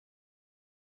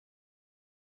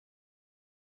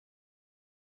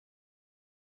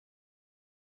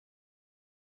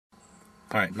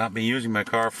Alright, not been using my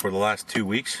car for the last 2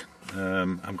 weeks.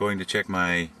 I'm going to check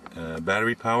my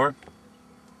battery power.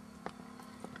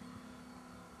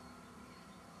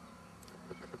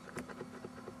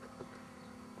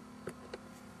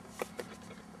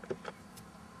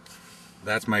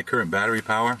 That's my current battery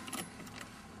power.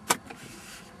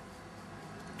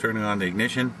 Turning on the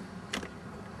ignition.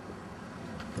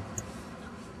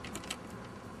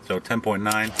 So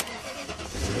 10.9.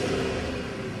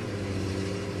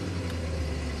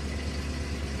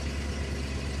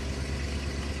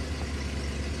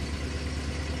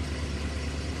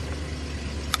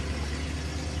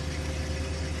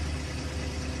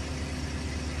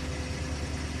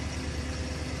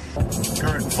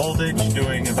 Current voltage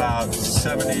doing about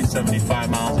 70-75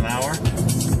 miles an hour.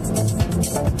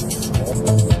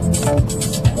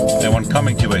 Then when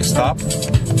coming to a stop,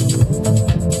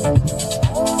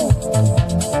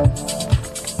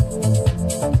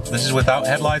 this is without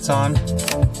headlights on.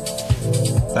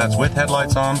 That's with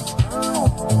headlights on.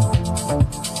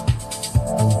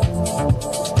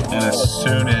 And as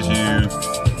soon as you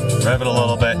rev it a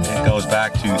little bit, it goes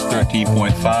back to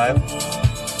 13.5.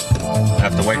 I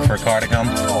have to wait for a car to come.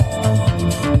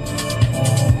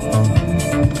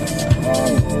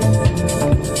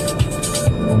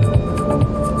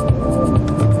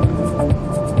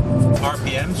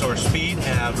 RPMs or speed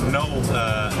have no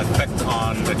effect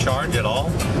on the charge at all.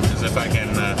 Because if I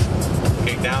can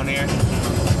kick down here,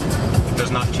 it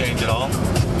does not change at all.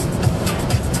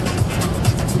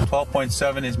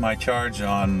 12.7 is my charge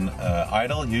on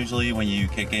idle. Usually when you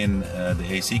kick in the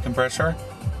AC compressor,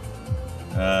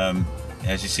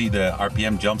 as you see, the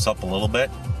RPM jumps up a little bit,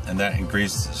 and that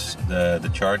increases the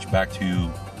charge back to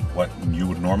what you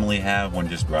would normally have when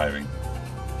just driving.